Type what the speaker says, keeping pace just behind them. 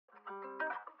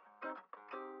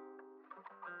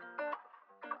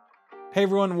Hey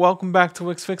everyone, welcome back to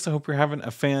Wix Fix. I hope you're having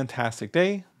a fantastic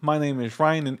day. My name is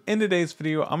Ryan, and in today's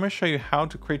video, I'm going to show you how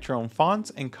to create your own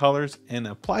fonts and colors and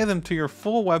apply them to your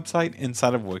full website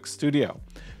inside of Wix Studio.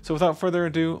 So without further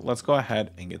ado, let's go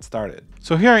ahead and get started.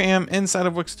 So here I am inside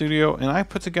of Wix Studio, and I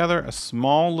put together a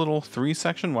small little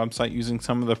 3-section website using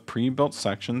some of the pre-built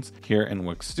sections here in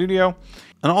Wix Studio.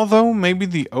 And although maybe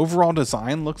the overall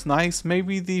design looks nice,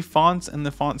 maybe the fonts and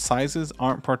the font sizes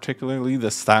aren't particularly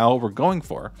the style we're going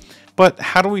for. But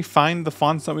how do we find the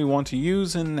fonts that we want to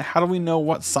use, and how do we know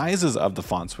what sizes of the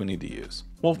fonts we need to use?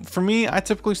 Well, for me, I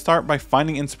typically start by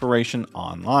finding inspiration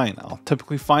online. I'll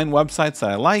typically find websites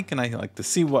that I like, and I like to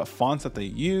see what fonts that they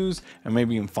use and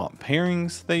maybe in font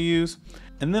pairings they use.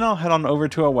 And then I'll head on over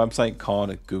to a website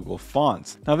called Google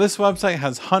Fonts. Now this website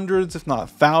has hundreds, if not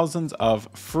thousands, of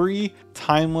free,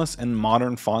 timeless, and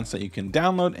modern fonts that you can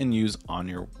download and use on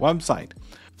your website.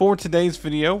 For today's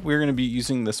video, we're going to be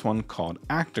using this one called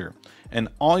Actor. And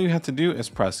all you have to do is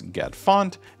press Get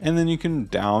Font, and then you can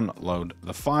download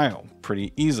the file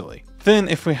pretty easily. Then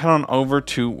if we head on over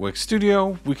to Wix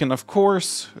Studio, we can of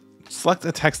course select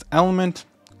a text element,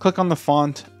 click on the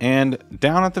font, and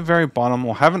down at the very bottom,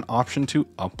 we'll have an option to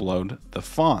upload the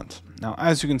font. Now,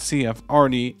 as you can see, I've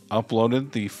already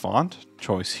uploaded the font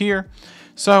choice here.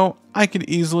 So I could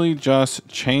easily just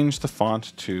change the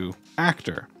font to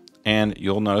Actor, and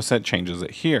you'll notice that changes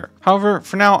it here. However,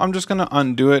 for now, I'm just gonna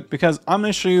undo it because I'm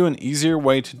gonna show you an easier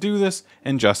way to do this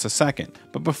in just a second.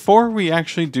 But before we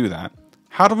actually do that,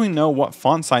 how do we know what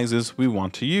font sizes we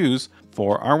want to use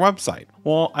for our website?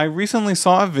 Well, I recently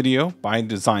saw a video by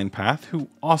Design Path, who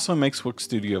also makes Wix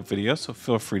Studio videos, so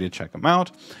feel free to check him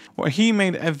out, where he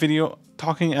made a video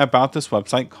talking about this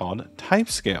website called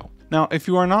Typescale. Now, if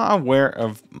you are not aware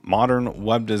of modern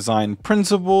web design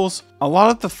principles, a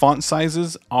lot of the font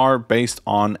sizes are based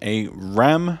on a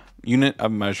rem, unit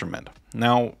of measurement.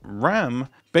 Now, rem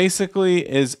basically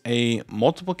is a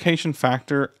multiplication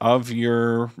factor of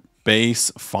your base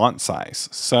font size.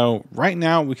 So right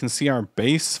now we can see our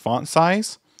base font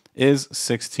size is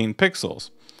 16 pixels.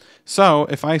 So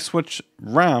if I switch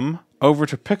rem over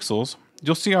to pixels,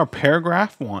 you'll see our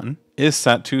paragraph 1 is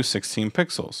set to 16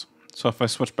 pixels. So if I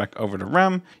switch back over to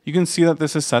rem, you can see that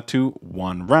this is set to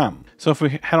 1 rem. So if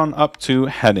we head on up to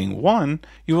heading 1,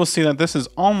 you will see that this is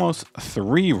almost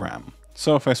 3 rem.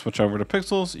 So if I switch over to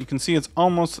pixels, you can see it's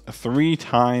almost 3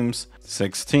 times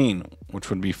 16, which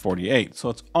would be 48. So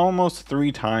it's almost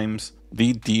 3 times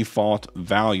the default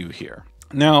value here.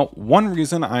 Now, one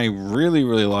reason I really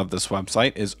love this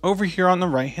website is over here on the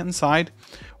right-hand side,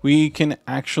 we can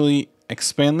actually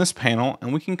expand this panel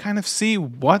and we can kind of see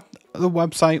what the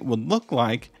website would look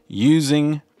like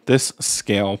using this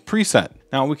scale preset.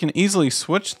 Now we can easily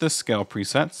switch this scale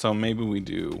preset. So maybe we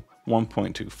do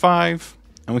 1.25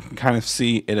 and we can kind of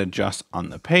see it adjust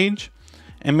on the page.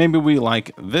 And maybe we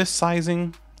like this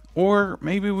sizing, or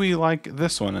maybe we like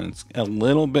this one and it's a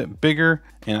little bit bigger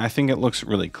and I think it looks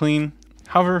really clean.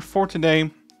 However, for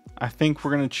today, I think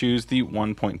we're going to choose the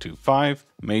 1.25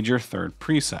 major third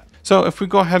preset. So if we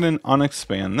go ahead and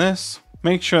unexpand this,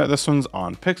 make sure that this one's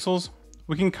on pixels,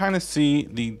 we can kind of see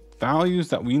the values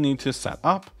that we need to set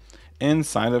up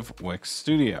inside of Wix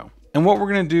Studio. And what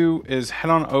we're going to do is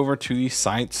head on over to the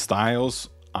site styles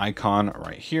icon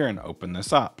right here and open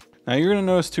this up. Now you're going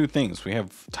to notice 2 things. We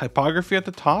have typography at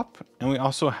the top and we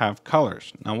also have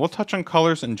colors. Now we'll touch on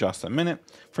colors in just a minute.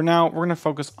 For now, we're going to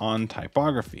focus on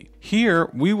typography. Here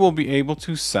we will be able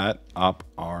to set up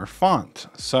our font.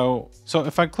 So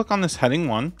if I click on this heading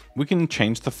 1, we can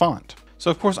change the font. So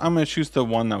of course I'm going to choose the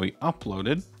one that we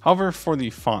uploaded. However, for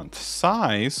the font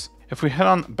size, if we head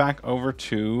on back over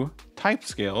to type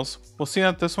scales, we'll see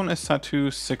that this one is set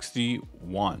to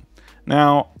 61.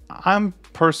 Now, I'm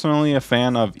personally a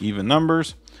fan of even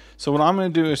numbers. So what I'm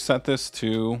going to do is set this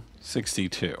to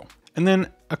 62. And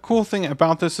then a cool thing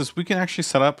about this is we can actually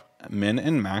set up min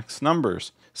and max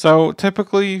numbers. So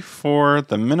typically for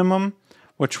the minimum,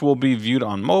 which will be viewed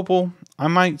on mobile, I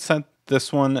might set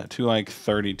this one to like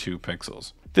 32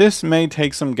 pixels. This may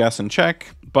take some guess and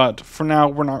check, but for now,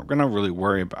 we're not going to really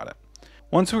worry about it.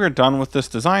 Once we are done with this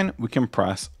design, we can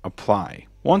press apply.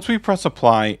 Once we press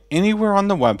apply anywhere on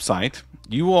the website,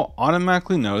 you will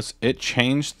automatically notice it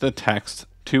changed the text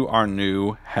to our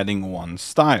new heading 1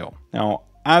 style. Now,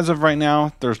 as of right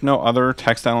now, there's no other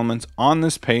text elements on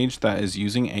this page that is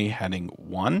using a heading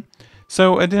 1,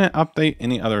 so it didn't update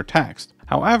any other text.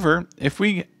 However, if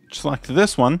we select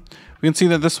this one, we can see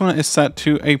that this one is set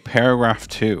to a paragraph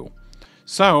 2.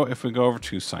 So if we go over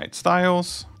to site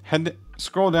styles,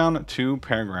 scroll down to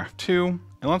paragraph 2,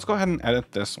 and let's go ahead and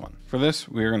edit this one. For this,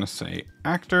 we're going to say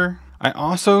actor. I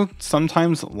also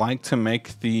sometimes like to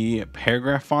make the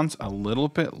paragraph fonts a little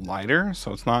bit lighter,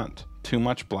 so it's not too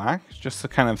much black, just to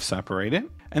kind of separate it.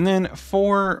 And then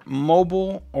for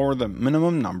mobile, or the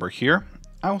minimum number here,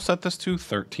 I will set this to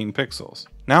 13 pixels.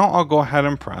 Now I'll go ahead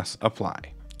and press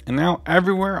apply. And now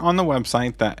everywhere on the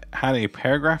website that had a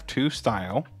paragraph 2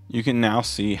 style, you can now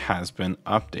see has been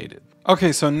updated.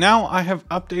 Okay, so now I have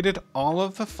updated all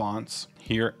of the fonts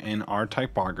here in our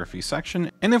typography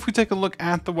section. And if we take a look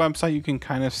at the website, you can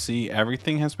kind of see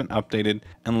everything has been updated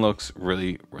and looks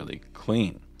really, really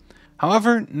clean.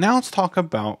 However, now let's talk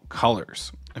about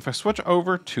colors. If I switch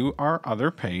over to our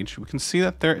other page, we can see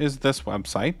that there is this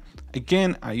website.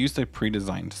 Again, I used a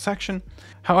pre-designed section.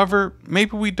 However,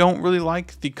 maybe we don't really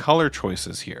like the color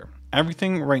choices here.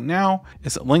 Everything right now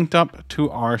is linked up to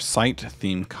our site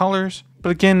theme colors, but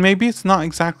again, maybe it's not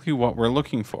exactly what we're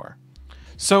looking for.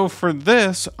 So for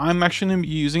this, I'm actually going to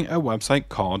be using a website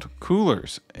called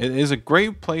Coolors. It is a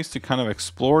great place to kind of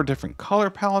explore different color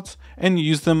palettes and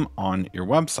use them on your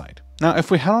website. Now,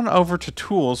 if we head on over to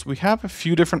tools, we have a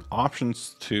few different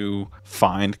options to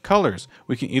find colors.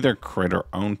 We can either create our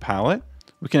own palette,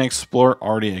 we can explore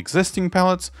already existing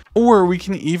palettes, or we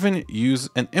can even use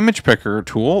an image picker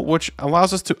tool, which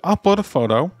allows us to upload a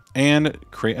photo and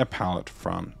create a palette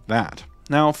from that.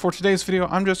 Now for today's video,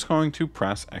 I'm just going to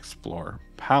press explore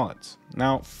palettes.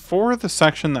 Now for the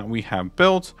section that we have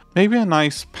built, maybe a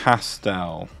nice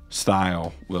pastel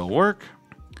style will work.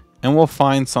 And we'll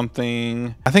find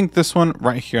something, I think this one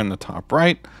right here in the top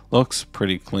right looks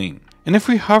pretty clean. And if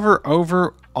we hover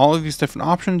over all of these different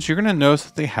options, you're gonna notice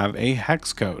that they have a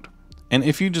hex code. And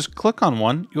if you just click on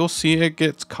one, you'll see it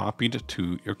gets copied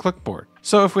to your clipboard.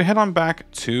 So if we head on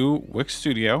back to Wix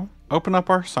Studio, open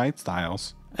up our site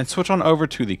styles, and switch on over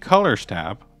to the colors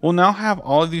tab, we'll now have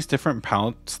all of these different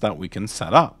palettes that we can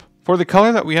set up. For the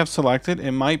color that we have selected,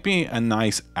 it might be a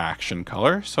nice action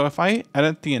color. So if I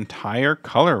edit the entire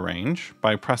color range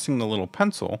by pressing the little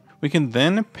pencil, we can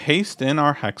then paste in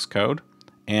our hex code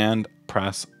and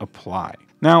press apply.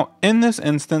 Now, in this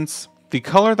instance, the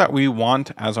color that we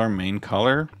want as our main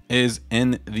color is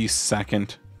in the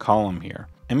second column here.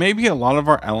 And maybe a lot of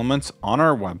our elements on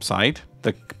our website,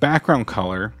 the background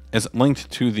color is linked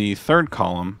to the third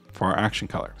column for our action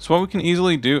color. So what we can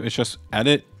easily do is just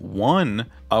edit one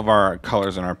of our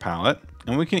colors in our palette,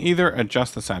 and we can either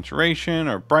adjust the saturation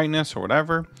or brightness or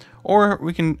whatever, or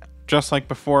we can, just like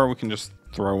before, we can just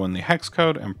throw in the hex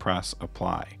code and press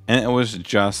apply. And it was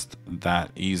just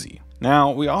that easy.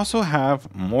 Now we also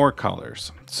have more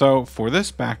colors. So for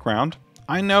this background,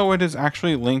 I know it is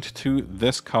actually linked to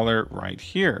this color right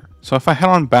here. So if I head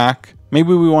on back,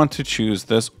 maybe we want to choose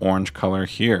this orange color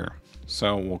here.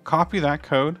 So we'll copy that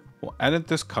code, we'll edit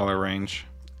this color range,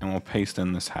 and we'll paste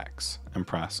in this hex and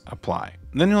press apply.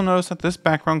 Then you'll notice that this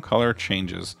background color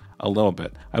changes a little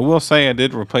bit. I will say I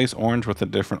did replace orange with a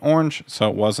different orange, so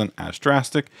it wasn't as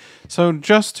drastic. So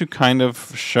just to kind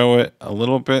of show it a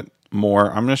little bit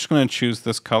more, I'm just going to choose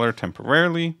this color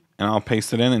temporarily, and I'll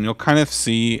paste it in, and you'll kind of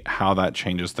see how that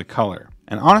changes the color.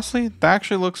 And honestly, that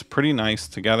actually looks pretty nice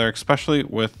together, especially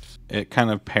with it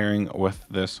kind of pairing with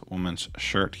this woman's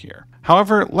shirt here.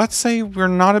 However, let's say we're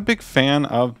not a big fan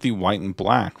of the white and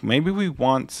black. Maybe we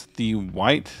want the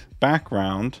white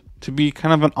background to be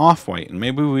kind of an off-white, and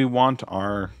maybe we want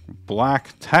our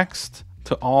black text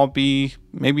to all be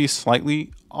maybe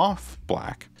slightly off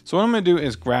black. So what I'm going to do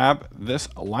is grab this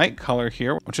light color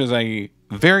here, which is a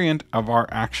variant of our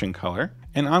action color,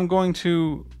 and I'm going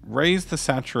to raise the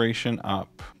saturation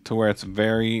up to where it's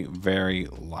very, very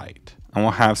light. And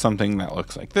we'll have something that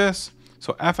looks like this.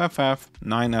 So FFF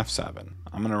 9F7.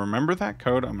 I'm going to remember that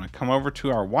code. I'm going to come over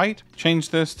to our white, change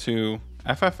this to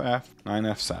FFF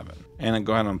 9F7, and then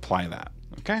go ahead and apply that.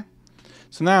 Okay.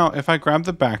 So now if I grab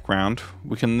the background,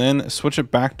 we can then switch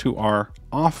it back to our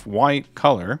off-white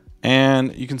color,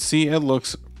 and you can see it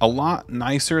looks a lot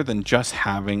nicer than just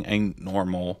having a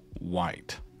normal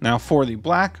white. Now for the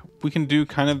black, we can do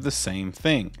kind of the same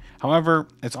thing. However,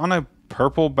 it's on a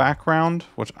purple background,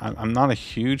 which I'm not a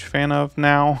huge fan of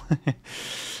now.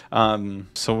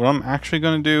 So what I'm actually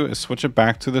going to do is switch it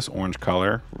back to this orange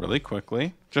color really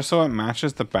quickly, just so it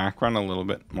matches the background a little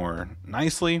bit more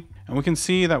nicely. And we can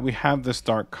see that we have this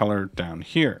dark color down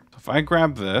here. So if I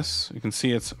grab this, you can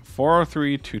see it's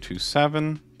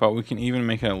 403227, but we can even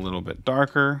make it a little bit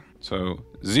darker. So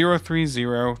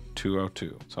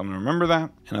 030202. So I'm going to remember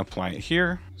that and apply it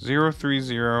here.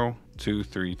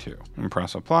 030232 and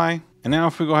press apply. And now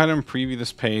if we go ahead and preview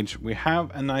this page, we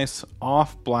have a nice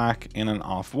off black and an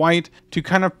off white to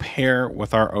kind of pair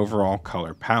with our overall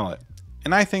color palette.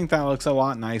 And I think that looks a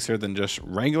lot nicer than just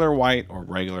regular white or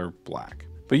regular black.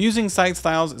 But using site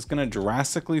styles is going to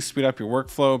drastically speed up your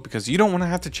workflow because you don't want to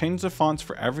have to change the fonts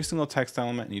for every single text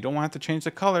element, and you don't want to have to change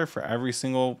the color for every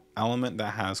single element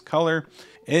that has color.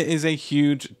 It is a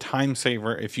huge time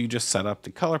saver if you just set up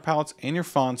the color palettes and your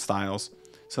font styles,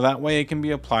 so that way it can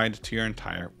be applied to your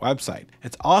entire website.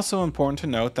 It's also important to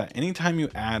note that anytime you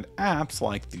add apps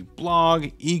like the blog,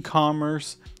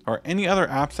 e-commerce, or any other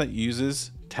apps that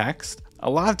uses text, a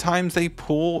lot of times they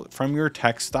pull from your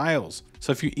text styles.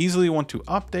 So if you easily want to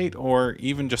update or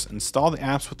even just install the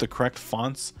apps with the correct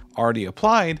fonts already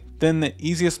applied, then the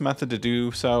easiest method to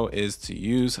do so is to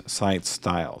use site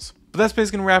styles. But that's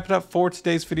basically gonna wrap it up for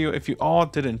today's video. If you all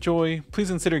did enjoy, please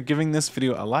consider giving this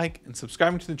video a like and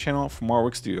subscribing to the channel for more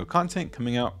Wix Studio content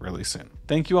coming out really soon.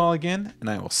 Thank you all again, and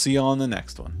I will see you all in the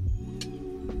next one.